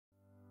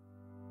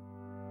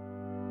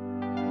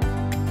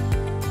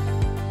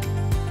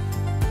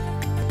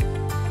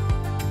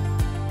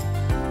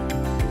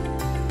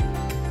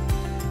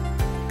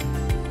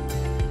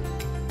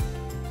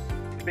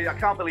I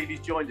can't believe he's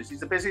joined us.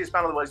 He's the busiest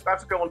man in the world. He's about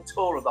to go on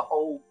tour of the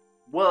whole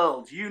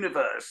world,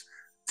 universe.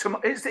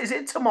 Is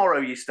it tomorrow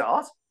you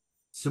start?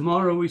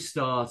 Tomorrow we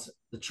start.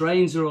 The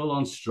trains are all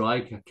on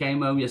strike. I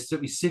came home yesterday. It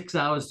took me 6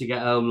 hours to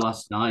get home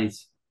last night.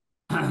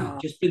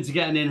 Just been to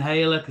get an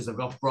inhaler because I've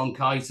got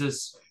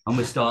bronchitis, and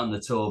we're starting the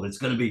tour, but it's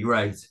going to be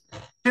great. Do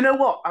you know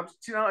what? I'm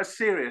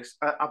serious.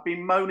 I've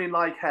been moaning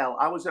like hell.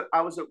 I was at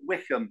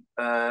Wickham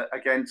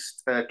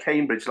against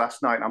Cambridge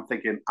last night, and I'm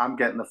thinking, I'm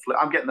getting the flu.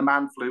 I'm getting the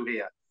man flu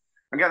here.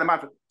 I'm getting the man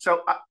flu.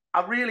 So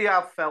I really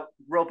have felt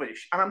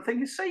rubbish, and I'm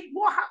thinking, see,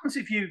 what happens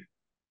if you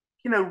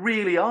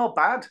really are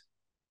bad?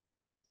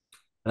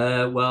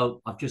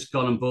 Well, I've just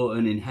gone and bought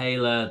an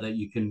inhaler that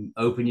you can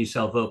open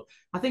yourself up.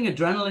 I think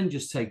adrenaline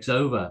just takes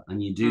over,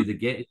 and you do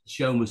the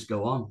show must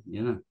go on.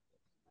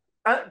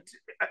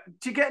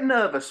 Do you get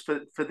nervous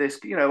for this,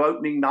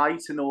 opening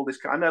night and all this?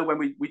 I know when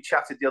we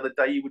chatted the other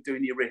day, you were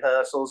doing your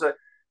rehearsals.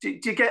 Do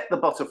you get the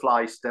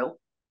butterflies still?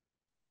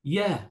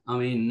 Yeah, I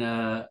mean,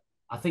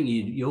 I think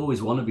you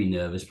always want to be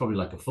nervous, probably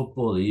like a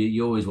footballer.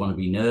 You always want to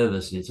be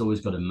nervous, and it's always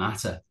got to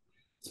matter.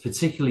 It's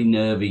particularly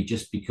nervy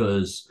just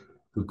because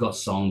we've got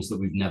songs that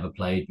we've never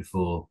played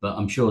before. But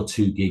I'm sure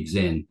 2 gigs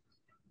in,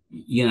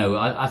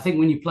 I think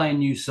when you're playing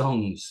new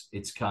songs,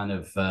 it's kind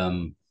of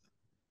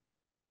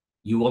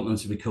you want them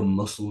to become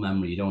muscle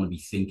memory. You don't want to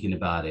be thinking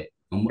about it.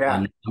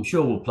 And I'm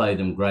sure we'll play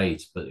them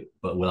great, but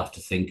we'll have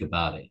to think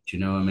about it. Do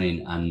you know what I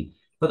mean?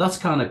 But that's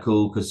kind of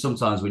cool because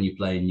sometimes when you're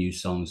playing new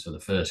songs for the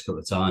first couple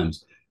of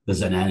times,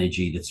 there's an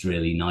energy that's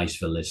really nice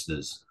for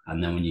listeners.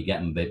 And then when you get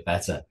them a bit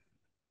better,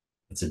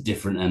 it's a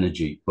different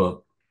energy.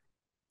 But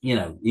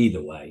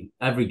either way,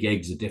 every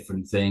gig's a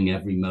different thing.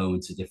 Every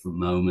moment's a different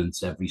moment.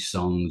 Every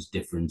song's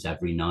different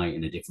every night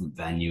in a different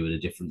venue with a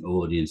different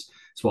audience.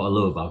 It's what I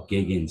love about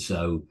gigging.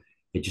 So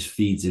it just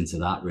feeds into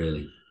that,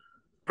 really.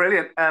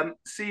 Brilliant.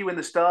 See You in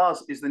the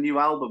Stars is the new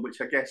album,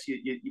 which I guess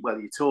you're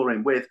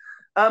touring with.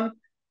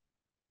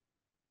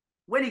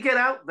 When you get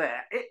out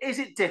there, is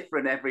it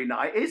different every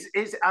night?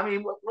 Are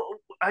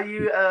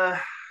you?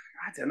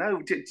 I don't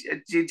know. Do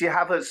you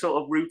have a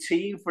sort of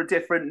routine for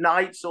different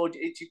nights, or do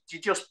you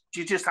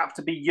just have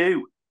to be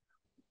you?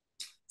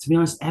 To be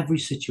honest, every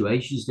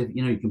situation is different.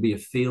 You can be a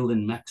field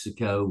in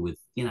Mexico with,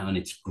 and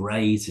it's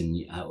great,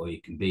 or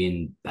you can be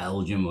in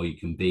Belgium, or you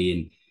can be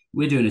in.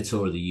 We're doing a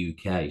tour of the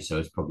UK, so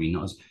it's probably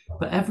not as.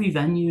 But every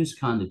venue is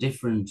kind of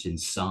different in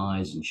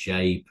size and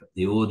shape.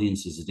 The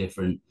audiences are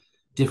different.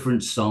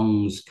 Different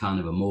songs kind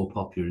of are more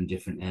popular in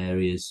different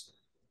areas.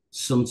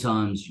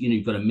 Sometimes,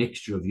 you've got a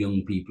mixture of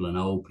young people and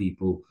old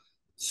people.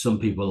 Some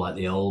people like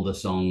the older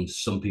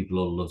songs. Some people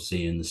will love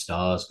Seeing the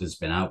Stars because it's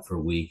been out for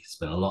a week. There's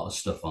been a lot of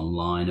stuff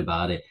online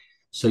about it.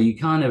 So I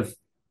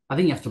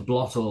think you have to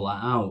blot all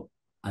that out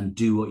and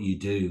do what you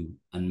do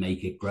and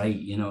make it great.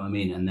 You know what I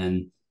mean? And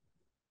then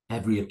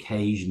every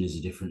occasion is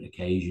a different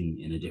occasion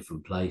in a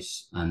different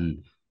place.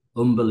 And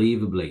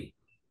unbelievably,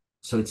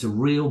 so it's a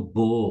real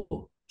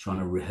bore trying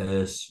to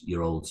rehearse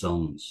your old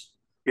songs.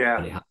 Yeah.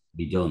 But it has to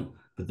be done.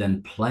 But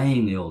then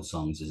playing the old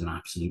songs is an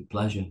absolute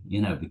pleasure,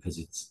 because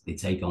they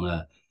take on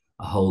a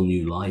whole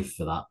new life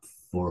for that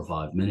 4 or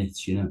 5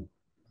 minutes. You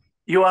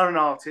are an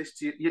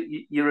artist.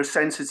 You're a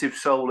sensitive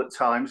soul at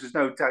times. There's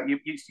no doubt.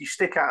 You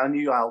stick out a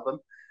new album.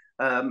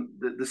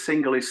 The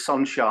single is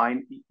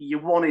Sunshine.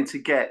 You're wanting to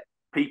get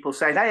people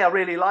saying, "Hey, I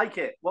really like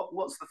it."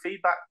 What's the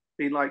feedback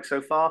been like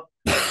so far?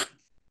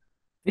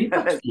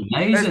 Feedback's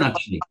amazing,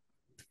 actually.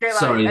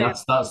 Sorry,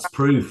 that's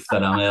proof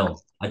that I'm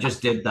ill. I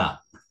just did that.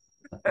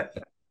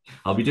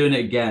 I'll be doing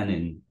it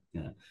again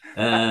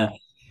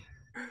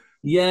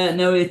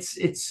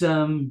it's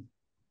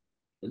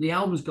the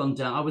album's gone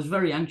down. I was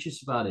very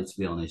anxious about it, to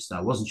be honest.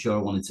 I wasn't sure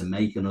I wanted to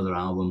make another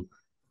album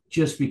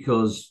just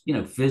because,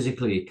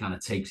 physically it kind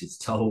of takes its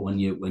toll when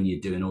you're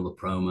doing all the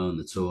promo and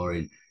the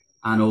touring,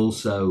 and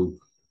also,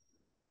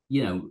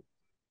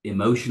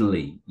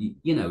 emotionally,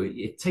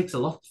 it takes a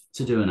lot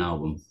to do an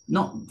album.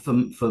 Not for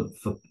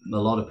a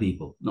lot of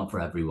people, not for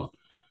everyone.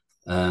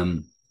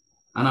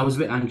 And I was a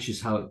bit anxious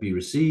how it'd be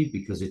received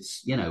because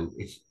it's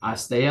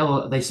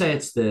they say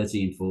it's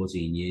 13,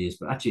 14 years,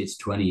 but actually it's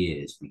 20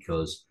 years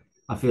because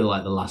I feel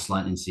like the last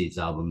Lightning Seeds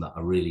album that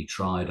I really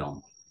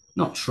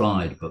not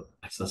tried, but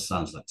that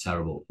sounds like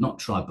terrible, not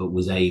tried, but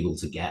was able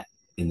to get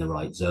in the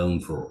right zone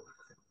for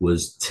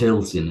was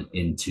Tilt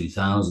in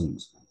 2000.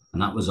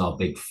 And that was our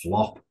big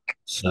flop.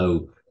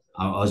 So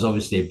I was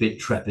obviously a bit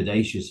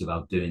trepidatious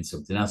about doing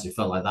something else. It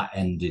felt like that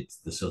ended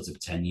the sort of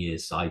 10-year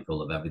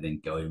cycle of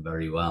everything going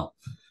very well.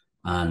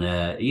 And,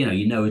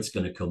 it's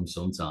going to come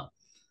sometime.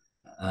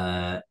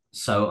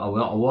 So I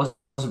was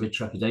a bit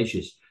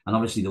trepidatious. And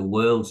obviously the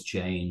world's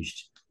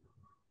changed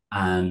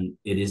and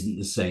it isn't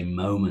the same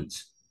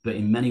moment. But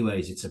in many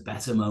ways, it's a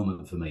better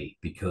moment for me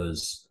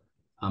because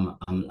I'm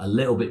a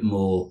little bit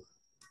more.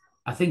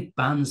 I think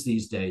bands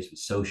these days with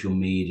social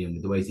media and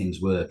with the way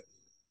things work,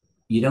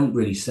 you don't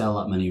really sell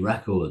that many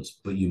records,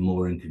 but you're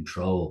more in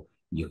control.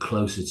 You're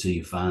closer to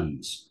your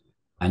fans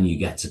and you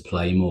get to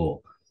play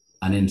more.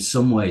 And in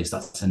some ways,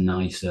 that's a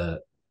nicer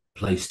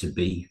place to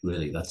be,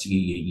 really. That's,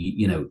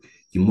 you're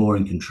more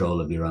in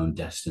control of your own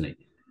destiny.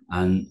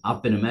 And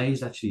I've been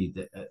amazed actually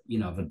that,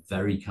 I've had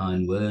very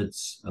kind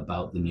words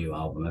about the new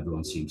album.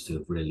 Everyone seems to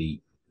have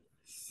really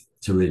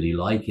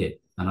like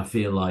it. And I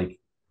feel like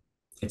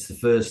it's the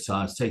first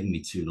time, it's taken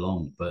me too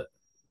long, but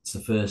it's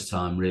the first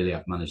time really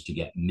I've managed to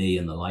get me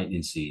and the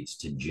Lightning Seeds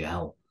to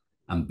gel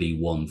and be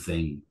one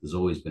thing. There's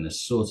always been a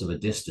sort of a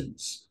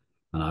distance.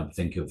 And I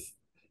think of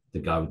the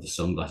guy with the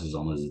sunglasses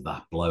on as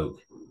that bloke.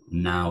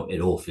 Now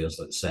it all feels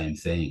like the same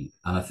thing.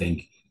 And I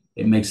think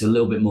it makes it a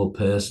little bit more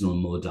personal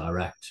and more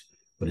direct,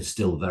 but it's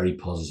still very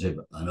positive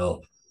and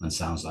up and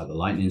sounds like the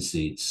Lightning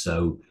Seeds.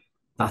 So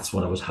that's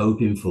what I was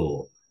hoping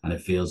for. And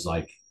it feels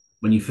like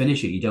when you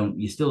finish it,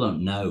 you still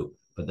don't know,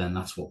 but then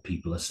that's what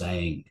people are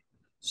saying.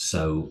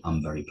 So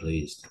I'm very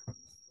pleased.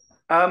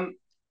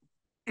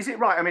 Is it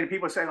right? I mean,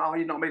 people are saying, "Oh,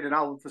 you've not made an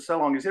album for so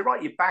long." Is it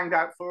right you banged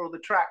out 4 other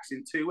tracks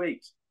in 2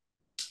 weeks?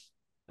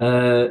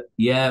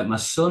 Yeah, my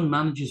son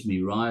manages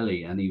me,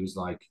 Riley, and he was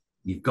like,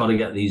 "You've got to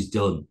get these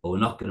done, or we're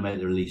not going to make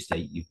the release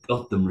date. You've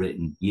got them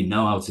written. You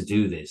know how to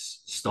do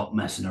this. Stop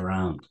messing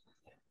around."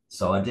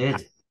 So I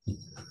did.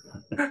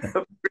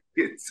 And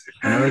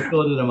I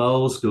recorded them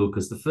old school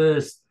because the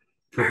first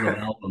couple of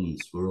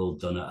albums were all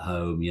done at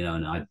home,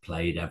 and I'd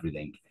played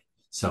everything.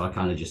 So I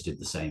kind of just did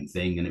the same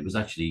thing, and it was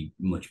actually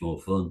much more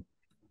fun.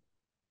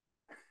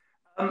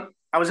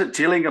 I was at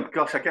Gillingham.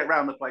 Gosh, I get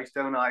round the place,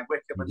 don't I?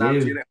 Wickham and now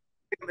Gillingham.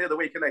 The other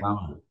week, and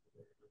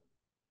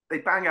they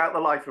bang out the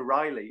Life of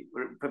Riley.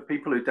 For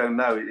people who don't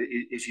know,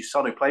 it's your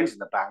son who plays in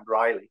the band,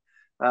 Riley.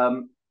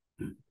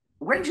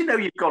 When do you know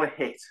you've got a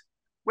hit?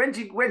 When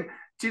do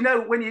you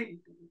know when you?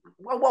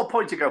 What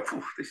point do you go?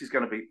 This is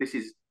going to be. This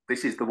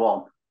is the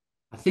one.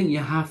 I think you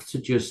have to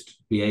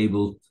just be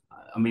able.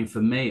 I mean,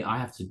 for me, I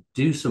have to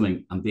do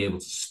something and be able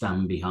to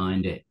stand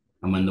behind it.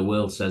 And when the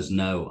world says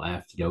no, I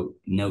have to go,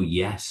 no,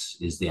 yes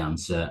is the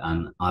answer.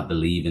 And I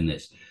believe in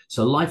this.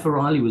 So Life of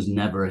Riley was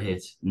never a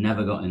hit,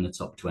 never got in the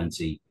top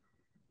 20.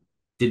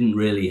 Didn't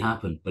really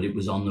happen, but it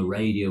was on the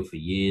radio for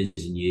years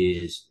and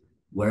years.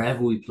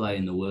 Wherever we play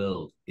in the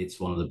world,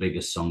 it's one of the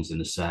biggest songs in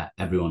the set.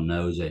 Everyone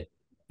knows it,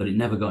 but it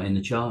never got in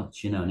the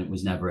charts, and it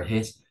was never a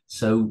hit.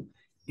 So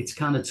it's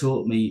kind of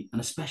taught me, and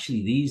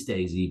especially these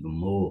days, even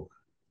more,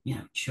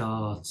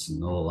 charts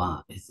and all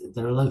that.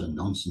 They're a load of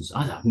nonsense.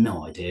 I have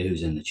no idea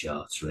who's in the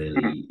charts,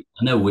 really.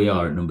 I know we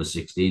are at number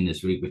 16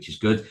 this week, which is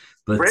good.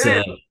 But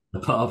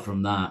apart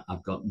from that,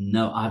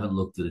 I haven't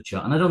looked at the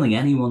chart. And I don't think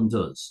anyone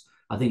does.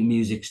 I think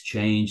music's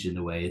changed in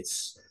the way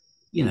it's,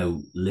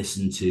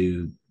 listened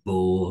to,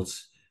 bought.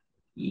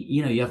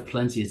 You have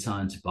plenty of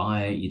time to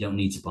buy it. You don't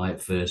need to buy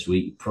it first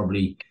week.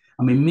 Probably,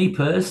 I mean, me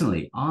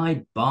personally,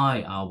 I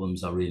buy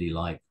albums I really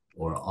like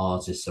or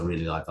artists I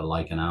really like. I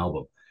like an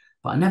album,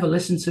 but I never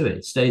listen to it.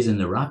 It stays in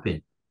the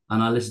wrapping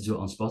and I listen to it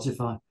on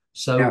Spotify.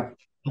 So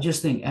I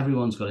just think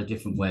everyone's got a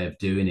different way of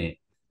doing it.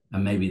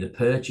 And maybe the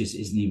purchase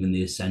isn't even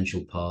the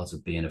essential part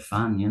of being a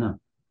fan.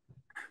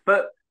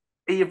 But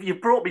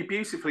you've brought me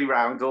beautifully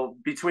round, or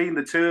between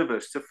the two of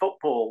us, to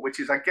football, which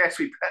is, I guess,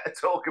 we better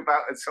talk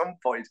about at some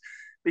point,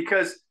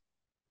 because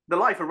the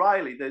Life of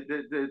Riley,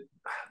 the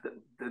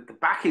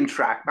backing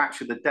track,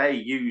 Match of the Day,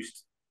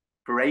 used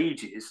for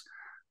ages.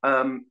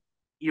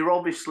 You're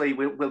obviously,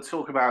 we'll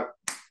talk about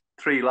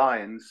Three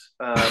Lions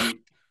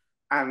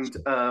and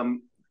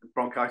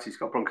bronchitis. He's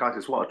got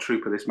bronchitis. What a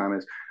trooper this man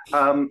is.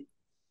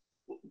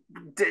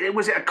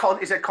 Is it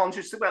a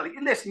conscious? Well,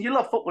 listen, you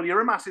love football.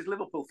 You're a massive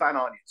Liverpool fan,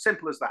 aren't you?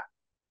 Simple as that.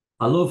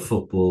 I love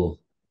football.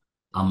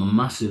 I'm a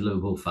massive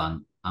Liverpool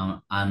fan,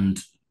 and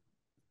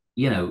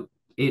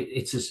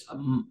it's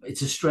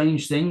a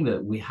strange thing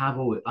that we have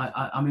always.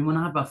 I mean, when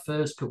I had my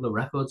first couple of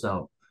records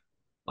out,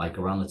 like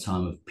around the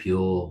time of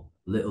Pure,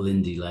 little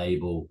indie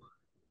label,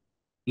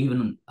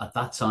 even at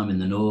that time in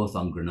the north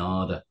on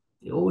Granada,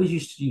 they always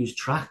used to use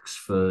tracks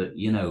for,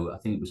 I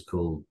think it was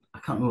called, I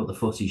can't remember what the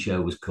footy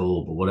show was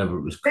called, but whatever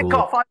it was called.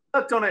 Kick-Off, I've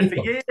worked on it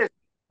for years.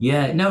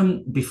 Yeah,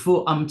 no,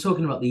 before, I'm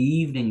talking about the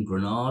evening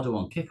Granada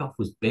one. Kick-Off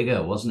was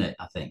bigger, wasn't it,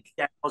 I think?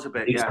 Yeah, it was a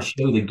bit, They used to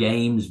show the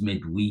games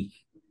midweek.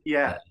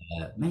 Yeah.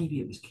 Maybe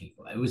it was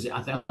Kick-Off. I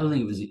don't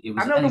think it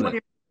was. I know anyway.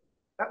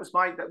 That was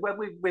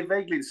we're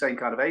vaguely the same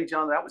kind of age,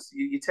 aren't we? That was,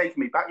 you're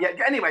taking me back. Yeah,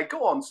 anyway,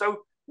 go on. So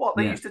what,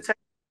 they used to take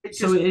it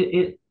just... So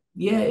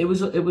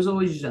it was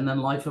always, and then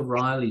Life of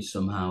Riley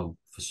somehow,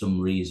 for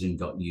some reason,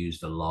 got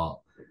used a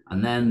lot.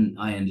 And then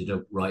I ended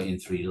up writing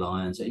Three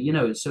Lions.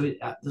 So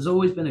there's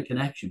always been a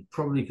connection,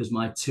 probably because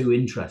my two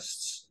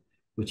interests,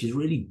 which is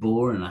really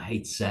boring, I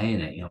hate saying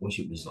it. I wish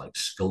it was like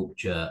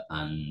sculpture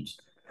and,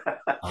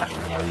 I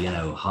don't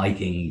know,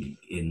 hiking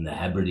in the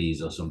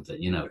Hebrides or something,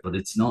 but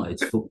it's not.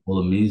 It's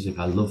football and music.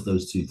 I love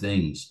those two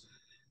things.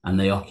 And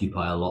they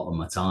occupy a lot of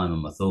my time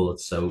and my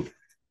thoughts. So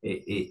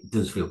it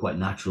does feel quite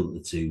natural that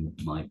the two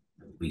might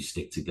be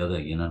stick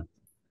together,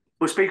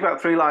 We'll speak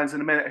about Three Lions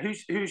in a minute.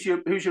 Who's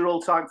your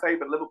all-time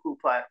favourite Liverpool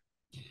player?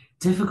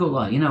 Difficult,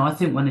 I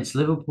think when it's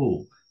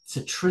Liverpool, it's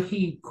a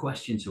tricky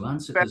question to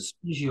answer because as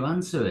soon as you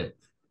answer it,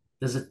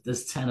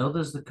 there's 10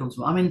 others that come to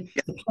mind. I mean,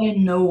 the player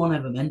no one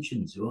ever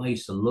mentions, who I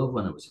used to love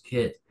when I was a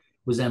kid,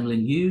 was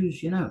Emlyn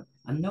Hughes,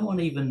 and no one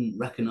even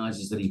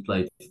recognises that he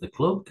played for the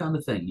club, kind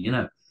of thing,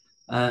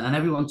 And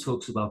everyone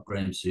talks about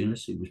Graham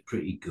Souness, who was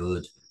pretty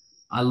good.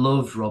 I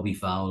loved Robbie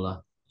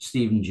Fowler.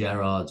 Steven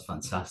Gerrard's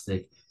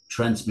fantastic.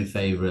 Trent's my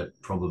favourite,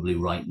 probably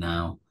right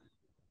now,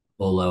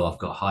 although I've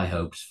got high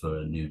hopes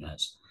for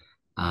Nunes.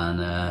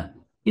 And,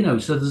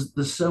 so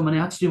there's so many.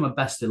 I had to do my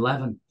best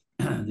 11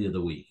 the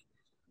other week.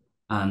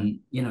 And,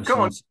 Come on,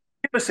 someone,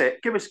 give us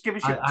it. Give us do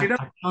you know?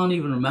 I can't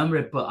even remember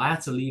it, but I had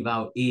to leave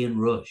out Ian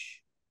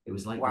Rush. It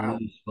was like Wow.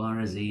 Luis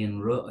Suarez,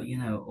 Ian Rush,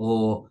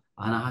 and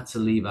I had to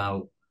leave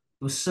out.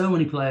 There were so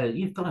many players.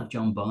 You've got to have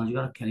John Barnes, you've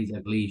got to have Kenny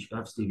Dalglish, you've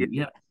got to have Yeah.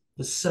 Stephen.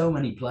 There's so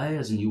many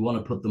players, and you want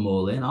to put them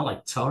all in. I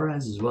like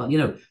Torres as well.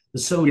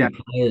 There's so Yeah. many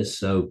players,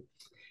 so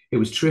it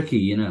was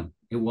tricky.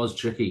 It was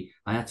tricky.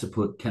 I had to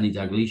put Kenny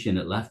Dalglish in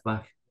at left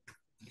back.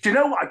 Do you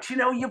know what? Do you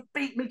know you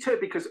beat me to it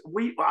because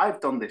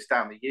I've done this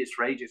down the years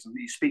for ages, and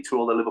you speak to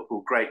all the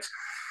Liverpool greats.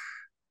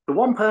 The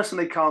one person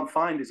they can't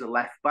find is a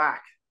left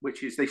back,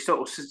 which is they sort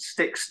of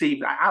stick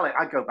Steve.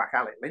 I go back.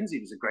 Alec Lindsay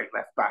was a great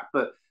left back,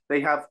 but they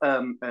have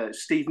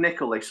Steve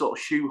Nicol. They sort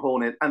of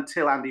shoehorn it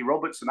until Andy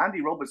Robertson. Andy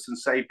Robertson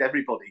saved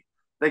everybody.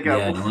 They go.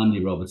 Yeah, no,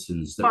 Andy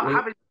Robertson's. But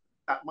having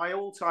my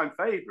all-time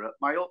favourite,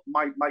 my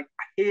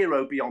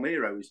hero beyond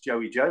hero is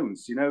Joey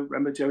Jones.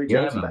 Remember Joey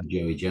Jones? Yeah,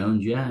 Joey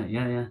Jones.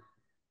 Yeah.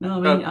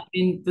 No,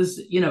 there's,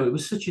 it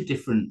was such a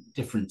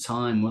different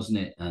time, wasn't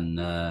it? And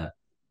there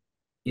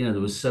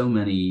was so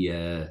many,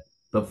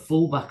 but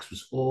fullbacks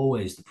was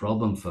always the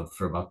problem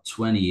for about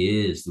 20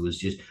 years. There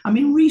was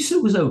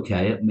Risa was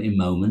okay in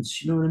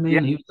moments. You know what I mean?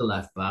 Yeah. He was the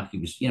left back. He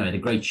was, he had a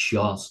great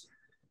shot.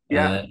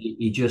 Yeah.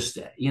 He just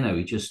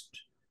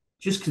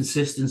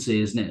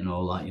consistency, isn't it? And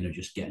all that,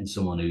 just getting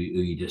someone who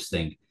you just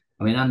think.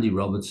 Andy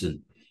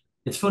Robertson.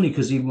 It's funny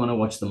because even when I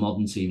watch the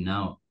modern team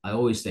now, I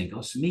always think,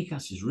 oh,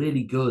 Tsimikas is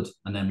really good.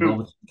 And then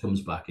Robertson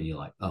comes back and you're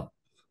like, oh,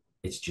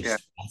 it's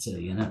just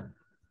better,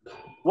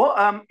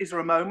 What is there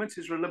a moment?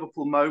 Is there a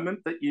Liverpool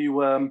moment that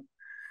you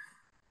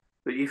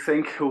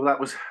think, oh, that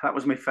was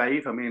my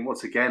fave?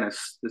 Once again,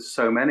 there's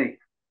so many.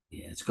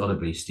 Yeah, it's got to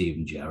be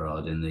Steven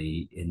Gerrard in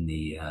the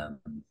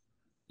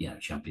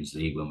Champions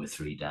League when we're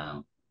 3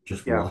 down.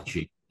 Just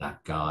watching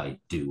that guy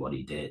do what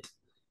he did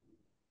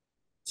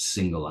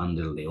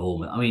single-handedly,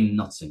 almost.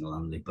 Not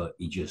single-handedly, but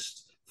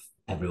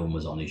everyone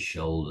was on his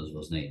shoulders,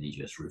 wasn't he? And he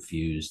just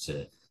refused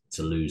to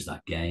lose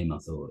that game. I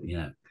thought,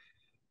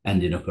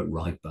 ending up at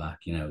right back,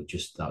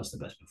 that was the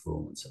best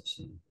performance I've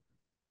seen.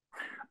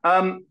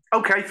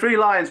 Okay, Three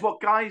Lions. What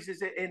guys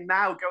is it in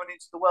now going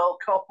into the World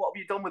Cup? What have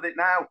you done with it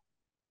now?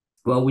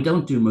 Well, we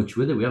don't do much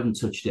with it. We haven't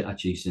touched it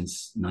actually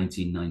since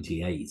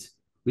 1998.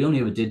 We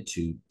only ever did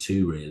two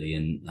really,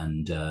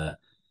 and so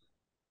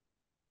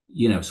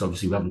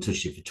obviously we haven't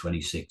touched it for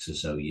 26 or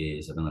so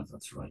years. I don't know if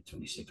that's right,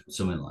 26, but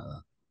something like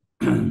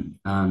that.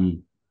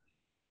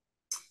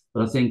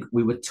 But I think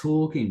we were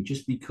talking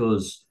just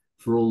because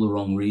for all the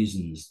wrong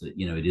reasons that,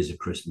 it is a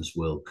Christmas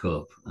World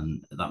Cup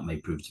and that may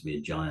prove to be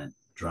a giant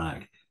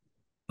drag,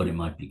 but it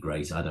might be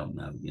great. I don't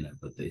know,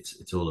 but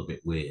it's all a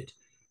bit weird.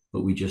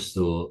 But we just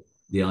thought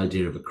the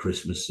idea of a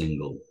Christmas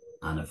single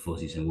and a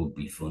footy single would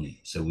be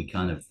funny. So we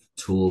kind of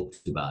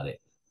talked about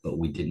it, but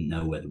we didn't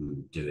know whether we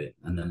would do it.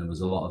 And then there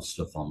was a lot of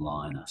stuff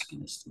online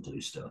asking us to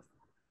do stuff.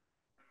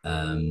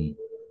 And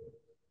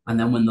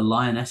then when the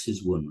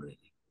Lionesses won, really,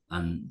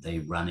 and they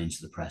ran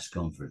into the press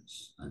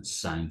conference and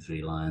sang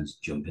Three Lions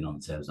jumping on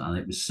the tables. And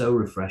it was so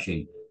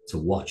refreshing to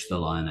watch the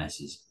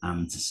Lionesses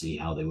and to see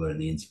how they were in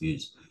the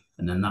interviews.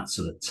 And then that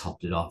sort of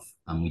topped it off.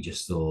 And we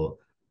just thought,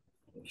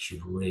 we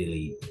should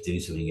really do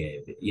something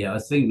here. But yeah, I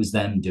think it was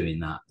them doing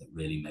that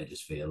really made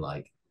us feel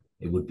like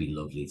it would be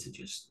lovely to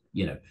just,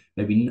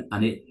 maybe,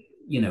 and it,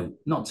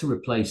 not to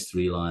replace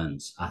Three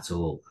Lions at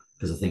all,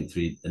 because I think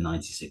the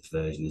 96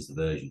 version is the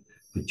version,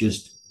 but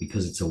just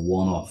because it's a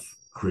one-off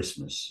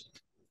Christmas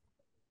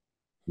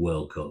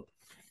World Cup,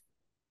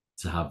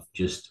 to have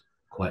just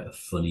quite a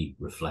funny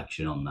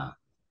reflection on that.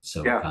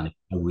 So kind of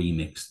a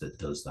remix that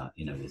does that,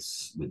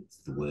 with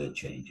the word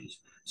changes.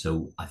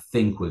 So I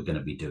think we're going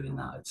to be doing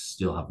that.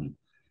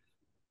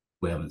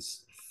 We haven't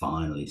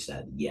finally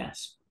said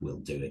yes, we'll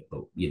do it,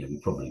 but we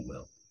probably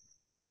will.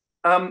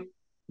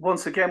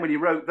 Once again, when you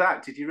wrote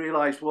that, did you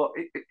realise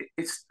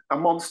it's a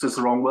monster's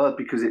the wrong word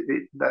because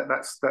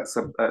that's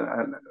a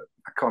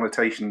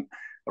connotation,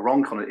 a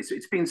wrong connotation.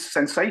 It's been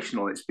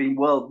sensational. It's been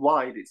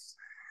worldwide. It's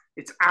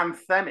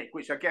anthemic,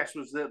 which I guess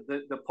was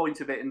the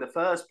point of it in the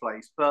first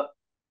place. But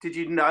did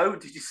you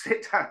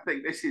sit down and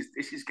think this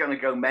is going to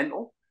go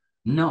mental?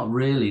 Not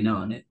really,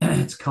 no. And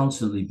it's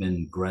constantly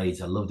been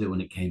great. I loved it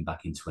when it came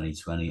back in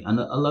 2020, and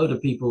a load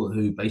of people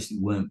who basically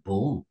weren't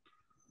born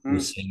were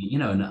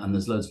singing, and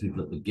there's loads of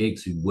people at the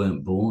gigs who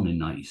weren't born in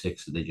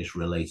 96, so they just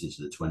related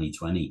to the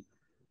 2020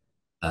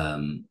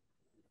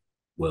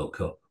 World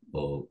Cup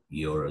or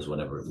Euros,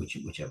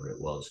 whichever it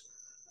was.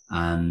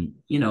 And,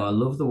 I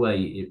love the way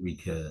it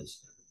recurs.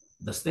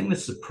 The thing that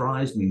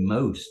surprised me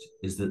most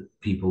is that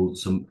people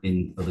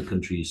in other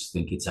countries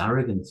think it's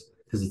arrogant,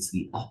 because it's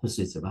the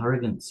opposite of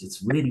arrogance.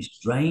 It's really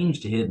strange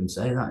to hear them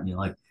say that. And you're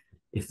like,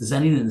 if there's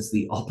anything that's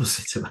the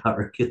opposite of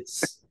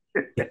arrogance,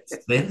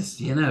 it's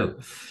this,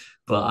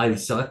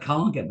 So I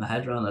can't get my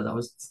head around that. I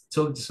was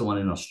talking to someone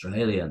in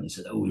Australia and they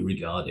said, "Oh, we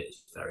regard it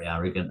as very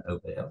arrogant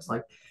over here." I was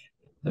like,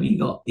 "Have you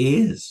got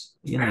ears?"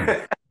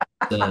 And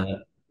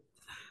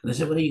they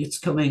said, "Well, it's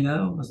coming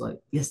home." I was like,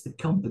 "Yes, the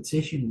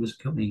competition was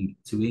coming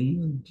to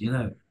England.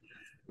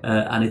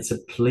 And it's a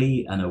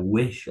plea and a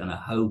wish and a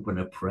hope and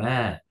a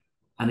prayer,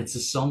 and it's a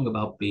song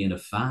about being a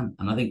fan.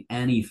 And I think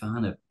any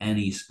fan of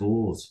any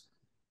sport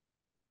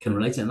can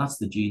relate to it. And that's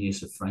the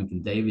genius of Frank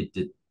and David.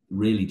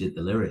 Really did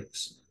the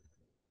lyrics.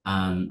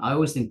 And I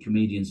always think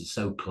comedians are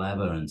so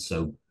clever and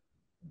so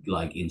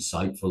like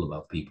insightful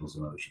about people's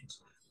emotions.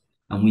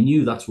 And we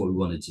knew that's what we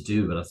wanted to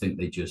do, but I think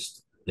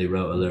they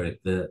wrote a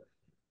lyric that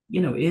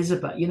is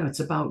about, it's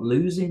about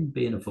losing,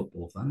 being a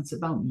football fan. It's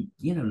about,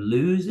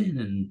 losing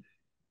and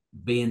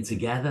being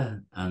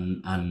together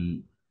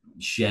and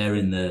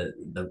sharing the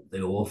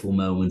awful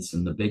moments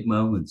and the big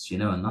moments,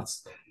 and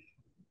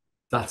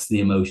that's the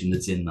emotion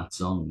that's in that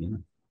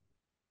song.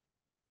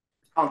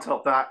 On top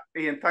of that,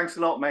 Ian, thanks a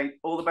lot, mate.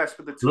 All the best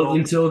for the tour.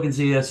 Lovely talking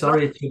to you.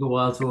 Sorry it took a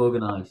while to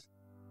organise.